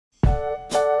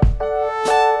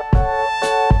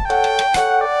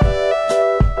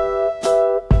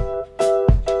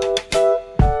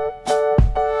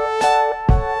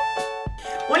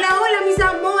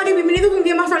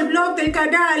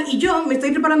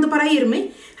preparando para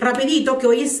irme, rapidito, que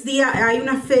hoy es día, hay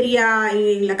una feria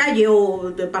en la calle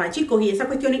o para chicos y esas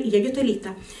cuestiones, y ya yo estoy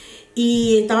lista.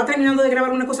 Y estaba terminando de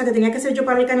grabar una cosa que tenía que hacer yo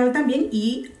para el canal también,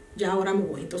 y ya ahora me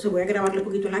voy. Entonces voy a grabarle un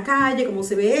poquito en la calle, cómo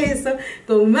se ve eso,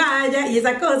 con malla y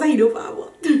esas cosas, y nos vamos.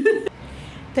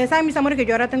 Ustedes saben, mis amores, que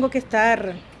yo ahora tengo que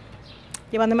estar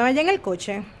llevándome allá en el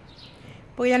coche,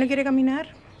 porque ya no quiere caminar.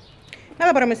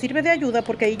 Nada, pero me sirve de ayuda,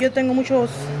 porque ahí yo tengo muchos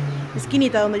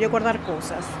esquinitas donde yo guardar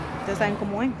cosas. Ustedes saben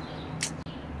cómo es.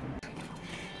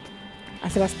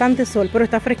 Hace bastante sol, pero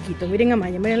está fresquito. Miren a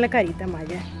Maya, miren la carita,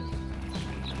 Maya.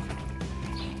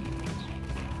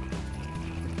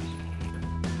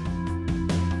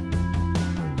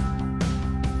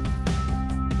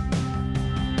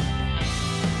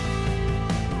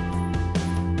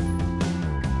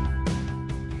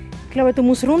 Glaube, du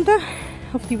musst runter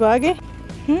auf die Waage.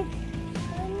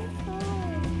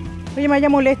 Oye, Maya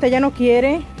molesta, ya no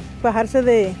quiere bajarse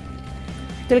del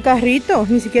carrito,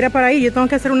 ni siquiera para ir. Yo tengo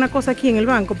que hacer una cosa aquí en el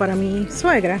banco para mi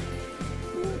suegra,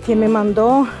 que me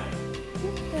mandó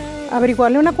a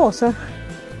averiguarle una cosa.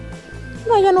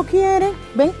 No, ella no quiere.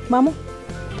 Ven, vamos.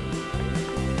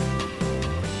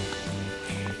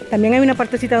 También hay una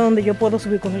partecita donde yo puedo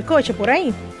subir con el coche por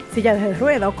ahí, silla de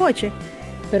rueda o coche.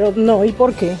 Pero no, ¿y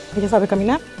por qué? Ella sabe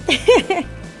caminar.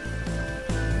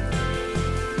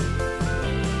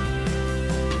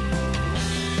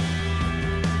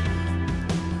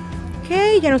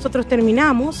 Ok, ya nosotros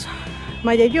terminamos.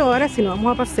 Maya y yo, ahora sí nos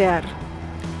vamos a pasear.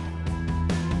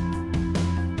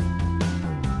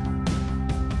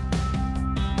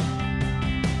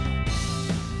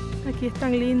 Aquí es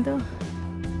tan lindo.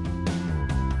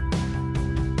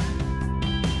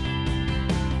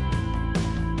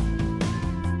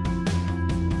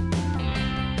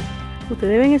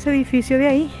 Ustedes ven ese edificio de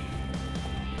ahí.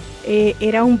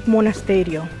 Era un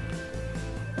monasterio.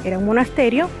 Era un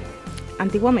monasterio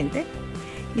antiguamente.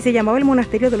 Y se llamaba el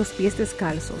monasterio de los pies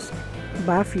descalzos.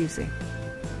 Barfiuse.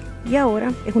 Y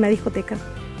ahora es una discoteca.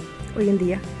 Hoy en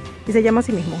día. Y se llama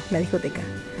así mismo, la discoteca.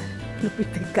 Los pies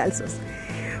descalzos.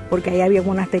 Porque ahí había un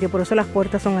monasterio. Por eso las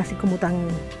puertas son así como tan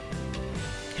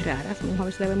raras. Vamos a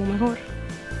ver si la vemos mejor.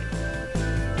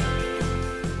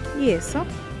 Y eso.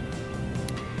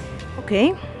 Ok,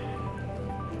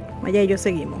 Maya y yo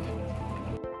seguimos.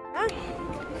 Ay,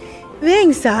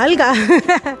 ven, salga.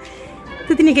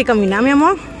 Tú tienes que caminar, mi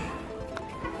amor.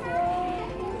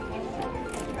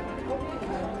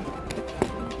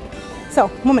 So,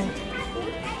 momento.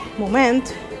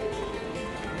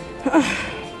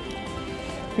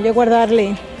 Voy a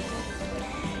guardarle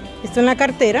esto en la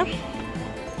cartera.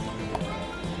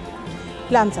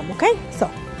 Lánzame, ok? So.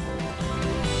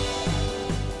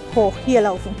 Oh, hier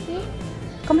laufen.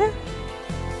 Komm her.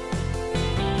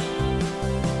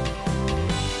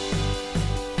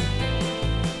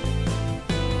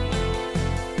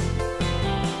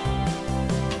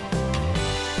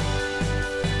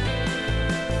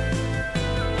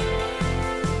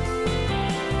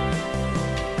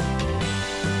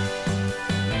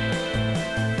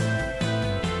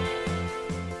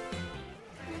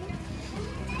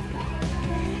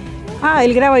 Ah,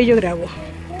 él graba y yo grabo.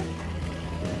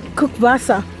 Guck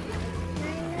Wasser.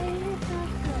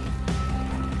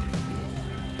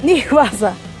 Ni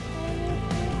Wasser.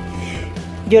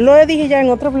 Yo lo dije ya en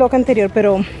otro vlog anterior,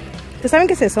 pero ¿ustedes saben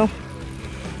qué es eso?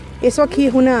 Eso aquí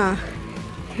es una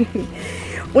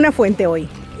fuente hoy.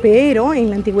 Pero en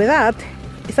la antigüedad,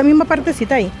 esa misma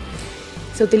partecita ahí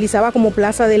se utilizaba como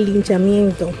plaza de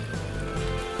linchamiento.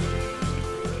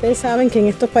 Ustedes saben que en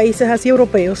estos países así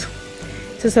europeos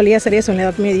se solía hacer eso en la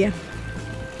Edad Media.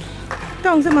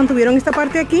 Entonces mantuvieron esta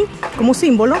parte aquí como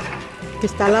símbolo, que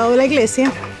está al lado de la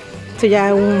iglesia. Esto ya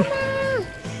es un...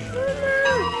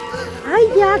 Ay,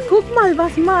 ya, guck mal,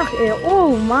 was macht er.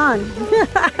 Oh, man.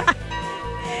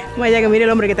 Vaya, que mire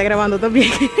el hombre que está grabando también.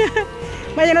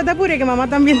 Vaya, no te apures, que mamá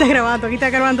también está grabando. Aquí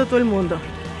está grabando todo el mundo.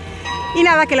 Y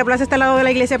nada, que la plaza está al lado de la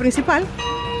iglesia principal,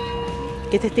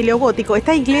 que es de estilo gótico.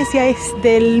 Esta iglesia es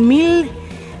del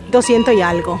 1200 y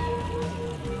algo.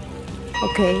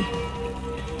 Ok.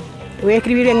 Voy a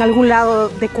escribir en algún lado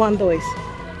de cuándo es.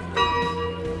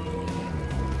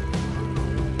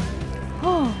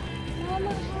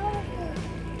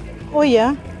 Oh,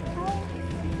 ja.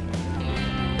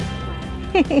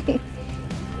 Hey,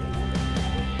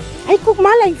 guck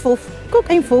mal, ein Pfuff. Guck,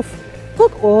 ein Pfuff.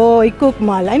 Guck, oh, guck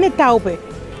mal, eine Taube.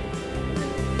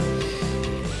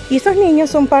 Y estos niños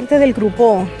son parte del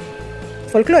grupo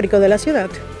folclórico de la ciudad.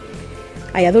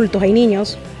 Hay adultos, hay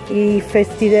niños. Y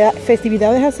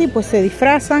festividades así, pues se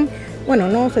disfrazan. Bueno,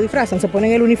 no se disfrazan, se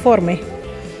ponen el uniforme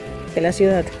de la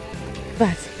ciudad.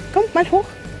 Vas, komm, mal hoch.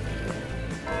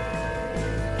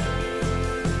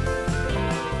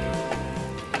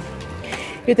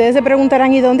 Y ustedes se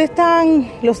preguntarán, ¿y dónde están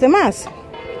los demás?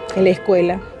 En la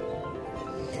escuela.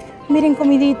 Miren,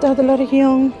 comiditas de la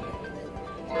región.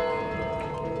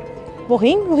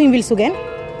 Wohin? Wohin willst du gehen?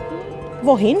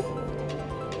 Wohin?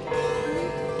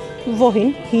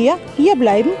 Wohin? Hier? Hier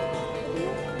bleiben?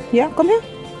 Ja, komm her.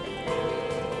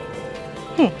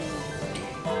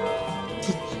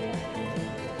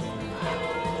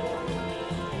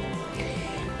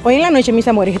 Hoy en la noche, mis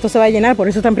amores, esto se va a llenar, por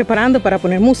eso están preparando para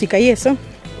poner música y eso.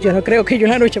 Yo no creo que yo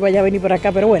en la noche vaya a venir por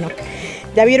acá, pero bueno,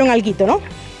 ya vieron alguito, ¿no?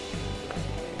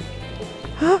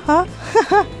 Ah,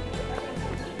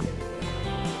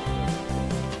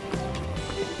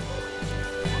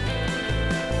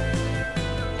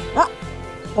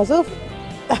 pass auf.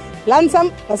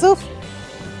 Langsam, pass auf.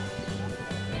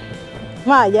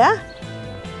 Maya,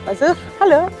 pass auf.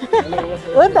 Hallo.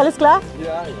 Und, alles klar?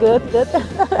 Ja. Gut, gut.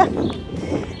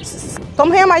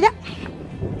 Komm her, Maya.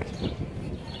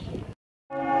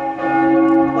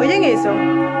 ¿Oyen eso?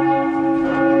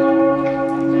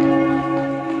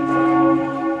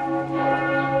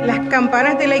 Las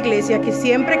campanas de la iglesia, que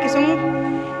siempre que son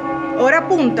hora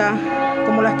punta,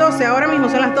 como las 12, ahora mismo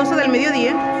son las 12 del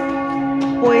mediodía,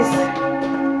 pues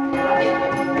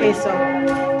eso,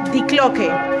 die Glocke.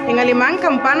 En alemán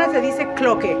campana se dice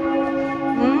Glocke.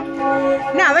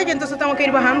 Nada, yo entonces tengo que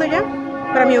ir bajando ya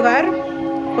para mi hogar,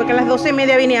 porque a las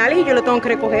 12:30 viene Alex y yo lo tengo que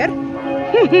recoger.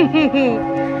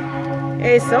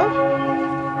 Eso.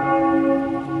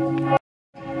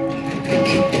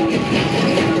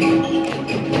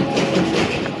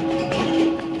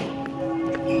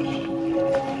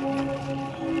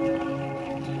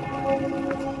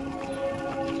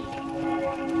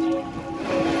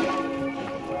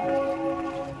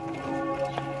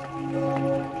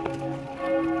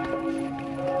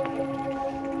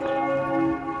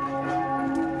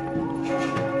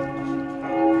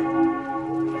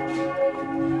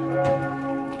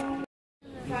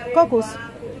 Kokos.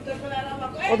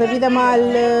 Oder wieder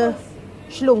mal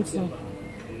schlumpfen.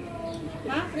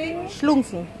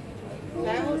 Schlumpfen.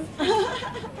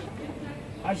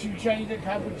 Hast du gescheit ein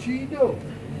Cappuccino?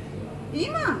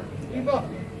 Immer? Immer.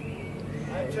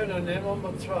 Also, dann nehmen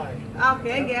wir 2.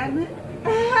 Okay, gerne.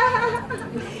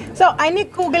 So, eine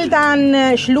Kugel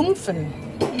dann schlumpfen.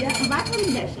 Ja,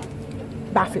 Waffelbecher.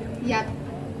 Waffel. Ja.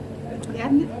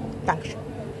 Gerne. Dankeschön.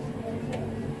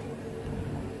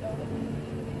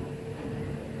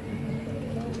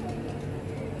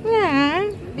 Ja.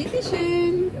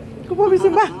 Bitteschön. Guck mal, wie sie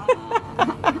macht.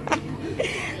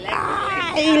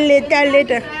 Lecker,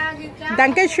 lecker.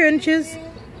 Dankeschön, tschüss.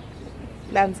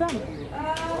 Langsam.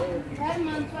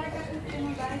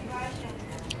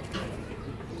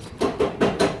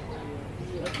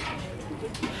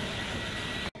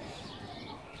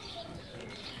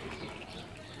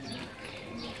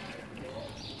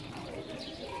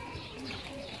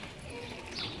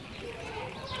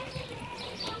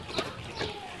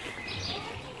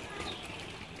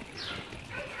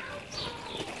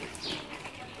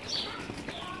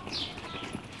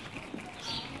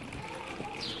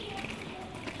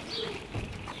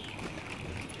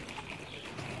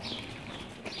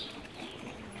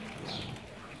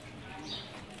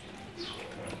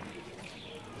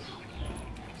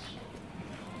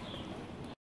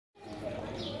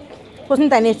 Wo sind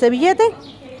deine Serviette?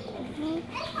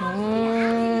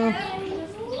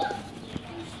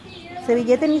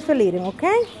 Serviette nicht verlieren, okay?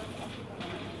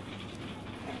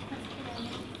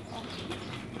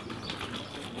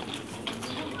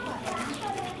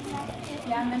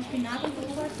 Ja, mein Spinat und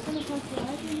sowas kann ich mal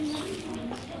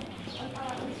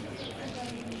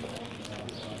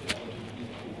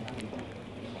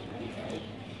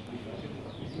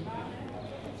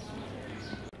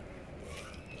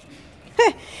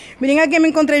Miren a quién me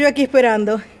encontré yo aquí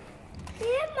esperando.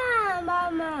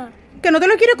 Mamá. ¿Que no te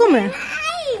lo quiero comer?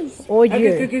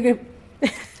 Oye.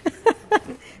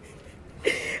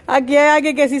 Aquí hay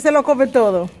alguien que sí se lo come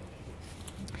todo.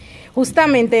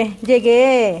 Justamente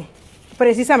llegué,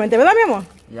 precisamente, ¿verdad, mi amor?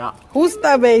 Ya.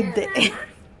 Justamente.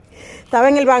 Estaba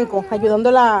en el banco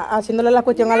ayudándola, haciéndole la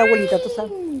cuestión a la abuelita, ¿tú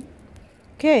sabes?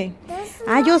 ¿Qué?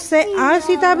 Ah, yo sé. Ah,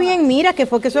 sí, está bien. Mira, que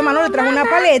fue que su hermano le trajo una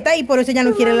paleta y por eso ella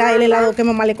no quiere el helado que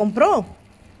mamá le compró.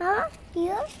 ¿Ah?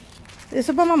 ¿Dios?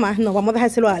 Eso es para mamá. No, vamos a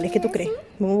dejárselo a Alex. ¿Qué tú crees?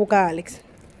 Vamos a buscar a Alex.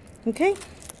 ¿Ok?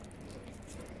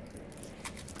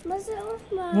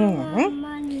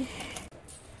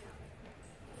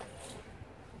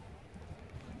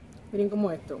 Miren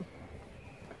cómo esto.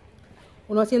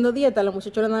 Uno haciendo dieta, los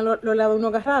muchachos le dan los helados a uno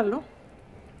agarrarlo.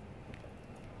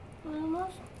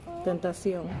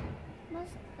 Tentación.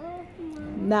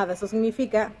 Nada, eso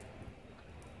significa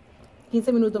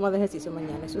 15 minutos más de ejercicio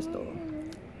mañana, eso es todo.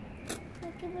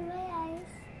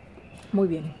 Muy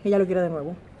bien, ella lo quiere de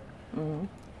nuevo.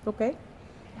 Ok.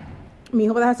 Mi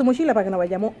hijo va a dejar su mochila para que nos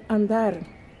vayamos a andar.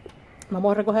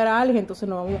 Vamos a recoger a Alex, entonces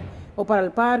nos vamos o para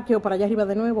el parque o para allá arriba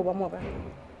de nuevo. Vamos a ver.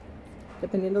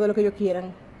 Dependiendo de lo que ellos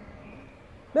quieran.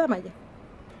 ¿Verdad, Maya?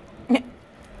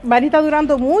 Mari está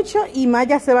durando mucho y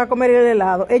Maya se va a comer el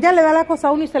helado. Ella le da la cosa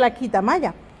a uno y se la quita.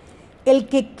 Maya, el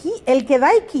que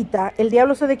da y quita, el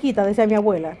diablo se le quita, decía mi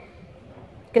abuela.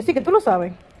 Que sí, que tú lo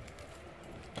sabes.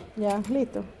 Ya,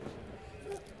 listo.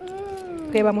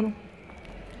 Ok, vámonos.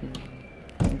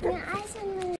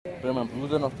 Pero man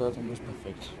moeten nog steeds een bus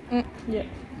perfect. Yeah.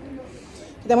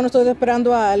 Estamos nosotros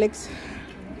esperando a Alex.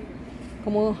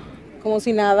 Como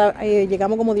si nada.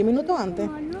 Llegamos como 10 minutos antes.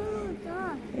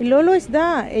 Lolo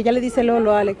está. Ella le dice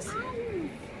Lolo a Alex.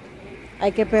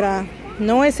 Hay que esperar.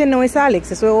 No, ese no es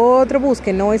Alex. Eso es otro bus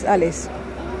que no es Alex.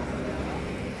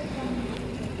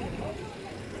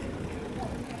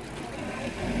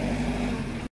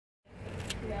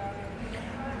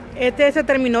 Este se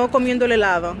terminó comiendo el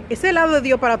helado. Ese helado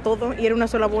dio para todo y era una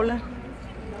sola bola.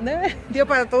 Dio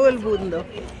para todo el mundo.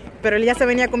 Pero él ya se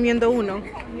venía comiendo uno.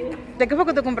 ¿De qué fue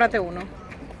que tú compraste uno?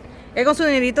 Él con su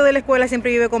dinerito de la escuela siempre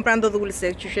vive comprando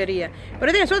dulces, chuchería.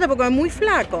 Pero tiene suerte porque es muy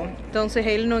flaco. Entonces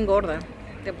él no engorda.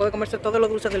 Te puede comerse todos los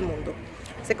dulces del mundo.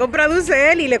 Se compra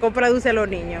dulce él y le compra dulce a los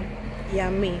niños. Y a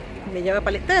mí. Me lleva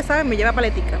paletica. Ustedes saben, me lleva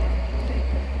paletica.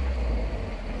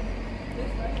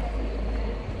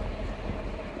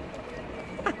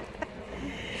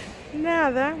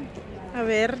 Nada, a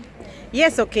ver. Y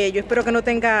eso que yo espero que no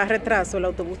tenga retraso el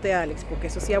autobús de Alex, porque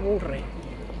eso sí aburre.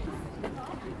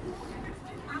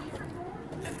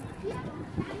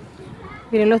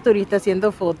 Miren los turistas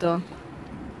haciendo fotos,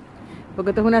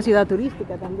 porque esto es una ciudad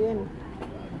turística también.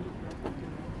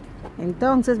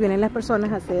 Entonces vienen las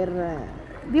personas a hacer,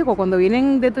 digo, cuando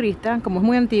vienen de turistas, como es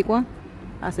muy antigua,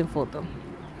 hacen fotos.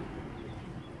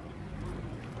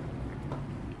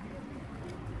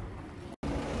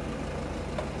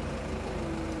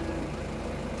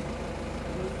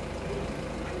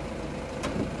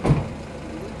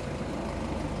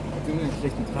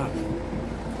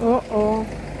 Oh.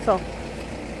 Zo.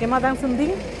 ¿Qué más dan son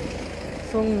ding?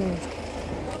 Son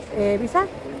bisa?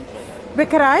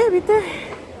 Bekkerij, ¿viste?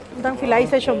 Dan filai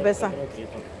session besa.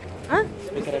 ¿Ah?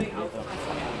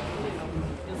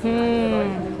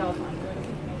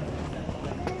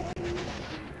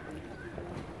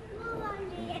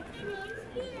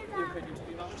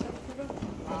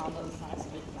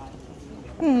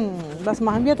 Was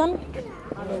machen wir dann?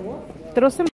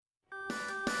 Trotzdem.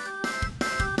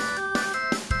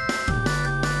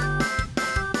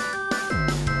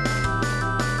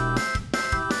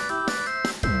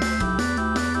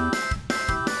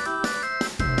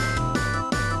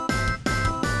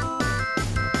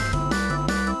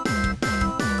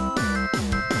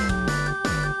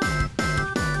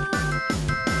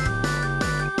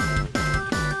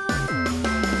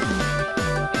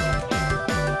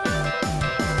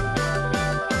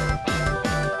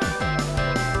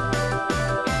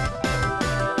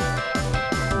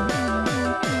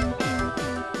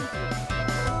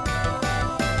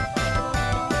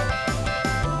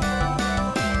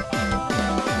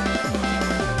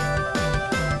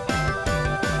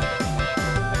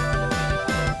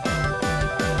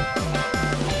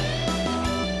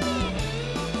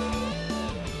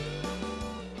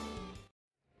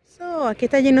 Aquí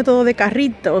está lleno todo de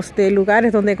carritos, de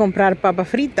lugares donde comprar papa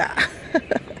frita.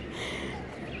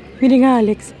 Miren a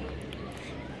Alex.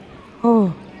 Oh.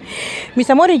 Mis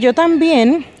amores, yo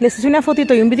también les hice una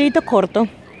fotito y un videito corto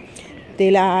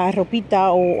de la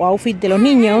ropita o outfit de los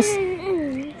niños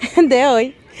de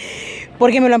hoy,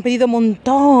 porque me lo han pedido un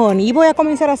montón y voy a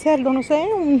comenzar a hacerlo, no sé,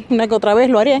 una que otra vez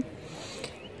lo haré,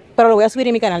 pero lo voy a subir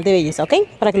en mi canal de belleza, ¿ok?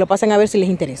 Para que lo pasen a ver si les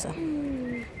interesa.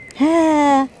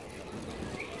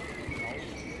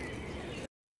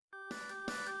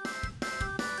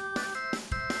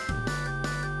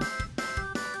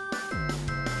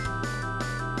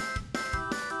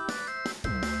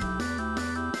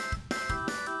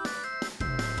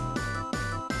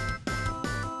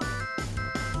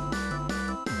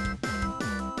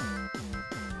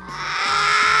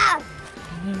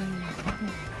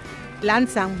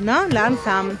 Langsam, ¿no?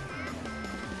 Langsam.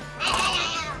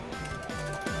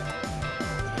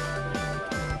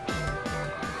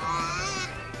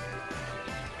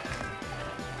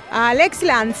 Alex,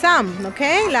 langsam,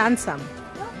 ¿ok? Langsam.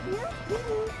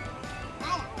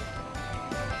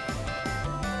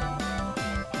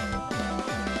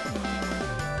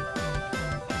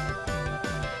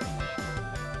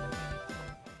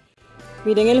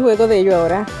 Miren el juego de ellos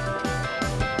ahora.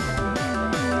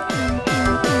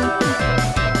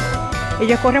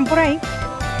 Ellos corren por ahí.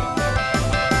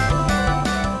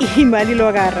 y Mali lo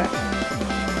agarra.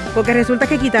 Porque resulta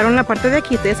que quitaron la parte de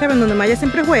aquí, ustedes saben, donde Maya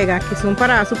siempre juega, que son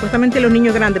para supuestamente los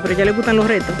niños grandes, pero ya les gustan los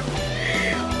retos.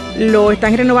 Lo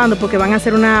están renovando porque van a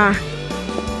hacer una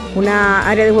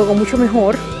área de juego mucho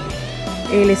mejor.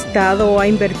 El Estado ha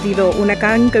invertido una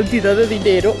gran cantidad de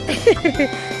dinero,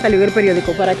 salió en el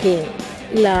periódico, para que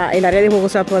el área de juego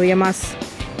sea todavía más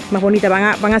bonita.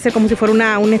 Van a hacer como si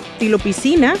fuera un estilo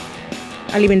piscina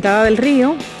alimentada del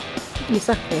río y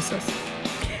esas cosas.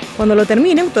 Cuando lo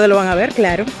terminen, ustedes lo van a ver,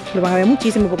 claro, lo van a ver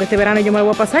muchísimo, porque este verano yo me lo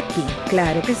voy a pasar aquí,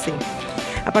 claro que sí.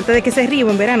 Aparte de que ese río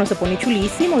en verano se pone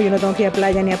chulísimo, yo no tengo que ir a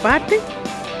playa ni aparte.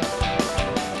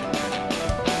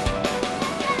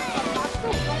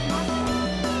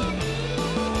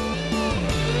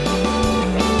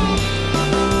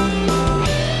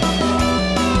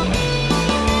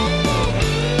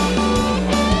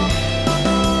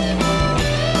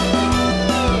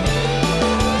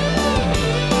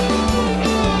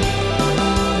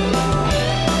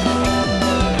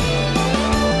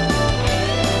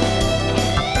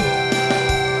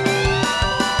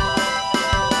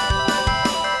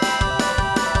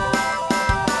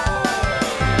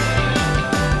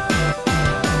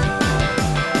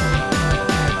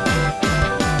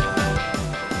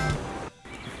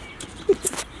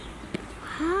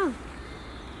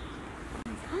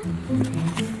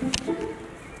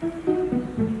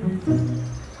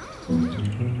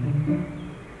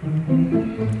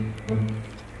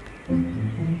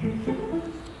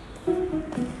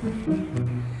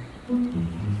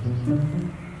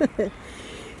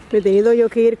 Me he tenido yo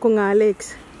que ir con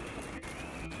Alex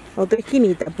a otra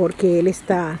esquinita porque él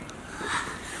está,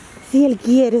 si él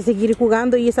quiere seguir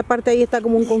jugando, y esa parte ahí está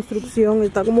como en construcción,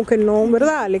 está como que no,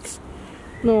 ¿verdad, Alex?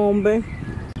 No, hombre.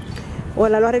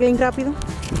 Ojalá lo arreglen rápido.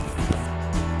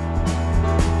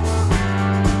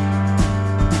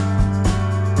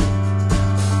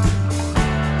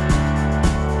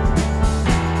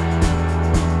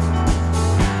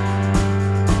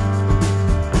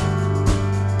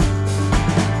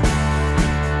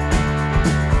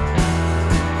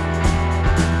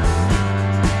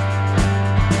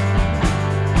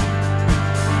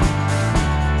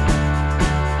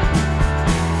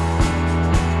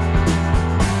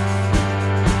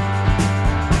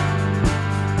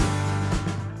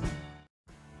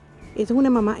 Esto es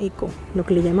una mamá eco, lo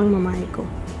que le llaman mamá eco.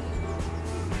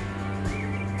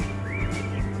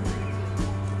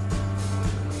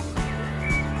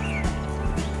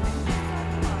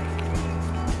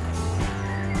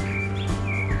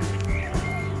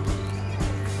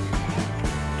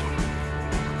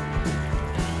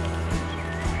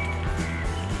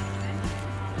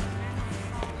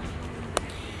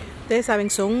 Ustedes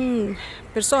saben, son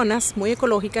personas muy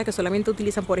ecológicas que solamente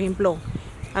utilizan, por ejemplo,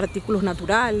 artículos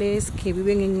naturales, que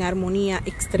viven en armonía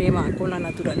extrema con la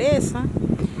naturaleza.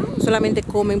 Solamente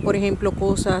comen, por ejemplo,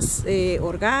 cosas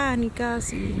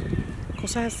orgánicas y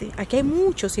cosas así. Aquí hay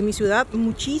muchos, y en mi ciudad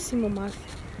muchísimo más.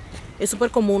 Es súper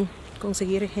común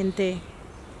conseguir gente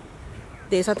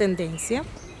de esa tendencia.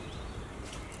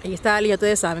 Ahí está Ali, ya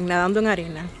ustedes saben, nadando en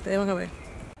arena. Ustedes van a ver.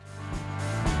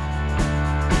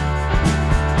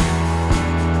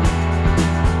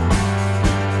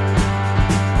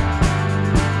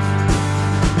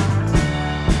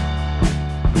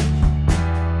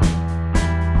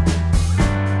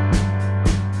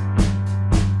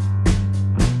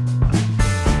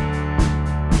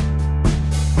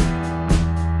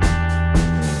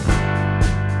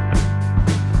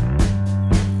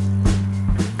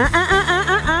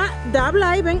 Da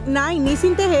bleiben, nein, nicht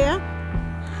hinterher.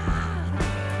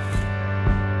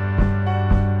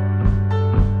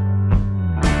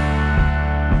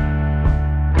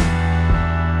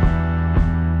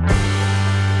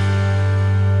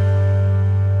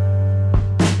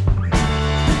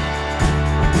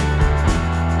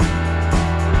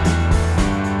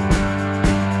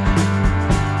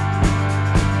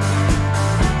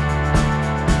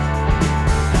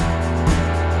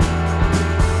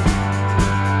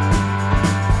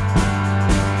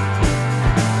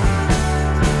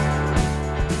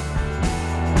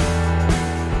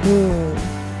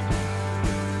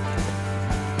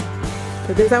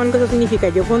 Ustedes saben lo que eso significa.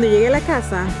 Yo cuando llegué a la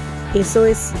casa, eso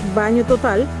es baño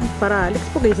total para Alex,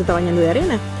 porque él se está bañando de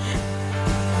arena.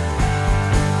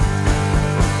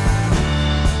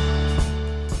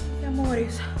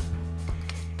 Amores,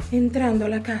 entrando a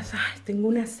la casa, tengo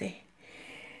una sed.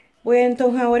 Voy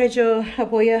entonces ahora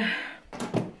voy a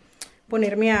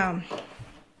ponerme a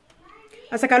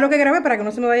sacar lo que grabé para que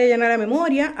no se me vaya a llenar la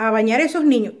memoria, a bañar a esos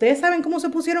niños. Ustedes saben cómo se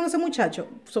pusieron ese muchacho,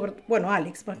 bueno,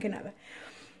 Alex más que nada,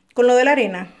 con lo de la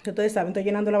arena, que ustedes saben, estoy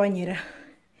llenando la bañera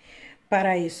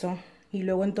para eso. Y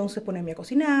luego entonces ponerme a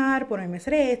cocinar, ponerme a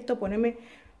hacer esto, ponerme...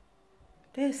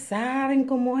 Ustedes saben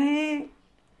cómo es.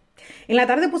 En la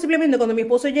tarde posiblemente cuando mi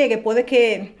esposo llegue puede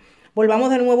que volvamos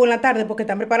de nuevo en la tarde porque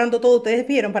están preparando todo, ustedes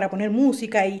vieron, para poner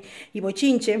música y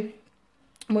bochinche.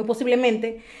 Muy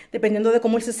posiblemente, dependiendo de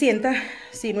cómo él se sienta,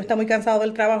 si no está muy cansado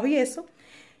del trabajo y eso.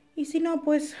 Y si no,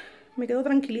 pues me quedo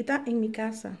tranquilita en mi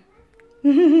casa.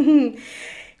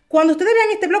 Cuando ustedes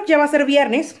vean este vlog ya va a ser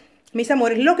viernes, mis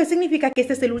amores, lo que significa que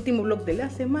este es el último vlog de la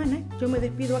semana. Yo me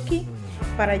despido aquí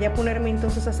para ya ponerme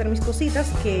entonces a hacer mis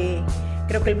cositas, que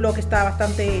creo que el vlog está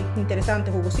bastante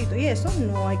interesante, jugosito y eso.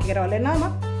 No hay que grabarle nada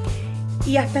más.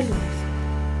 Y hasta el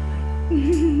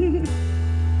lunes.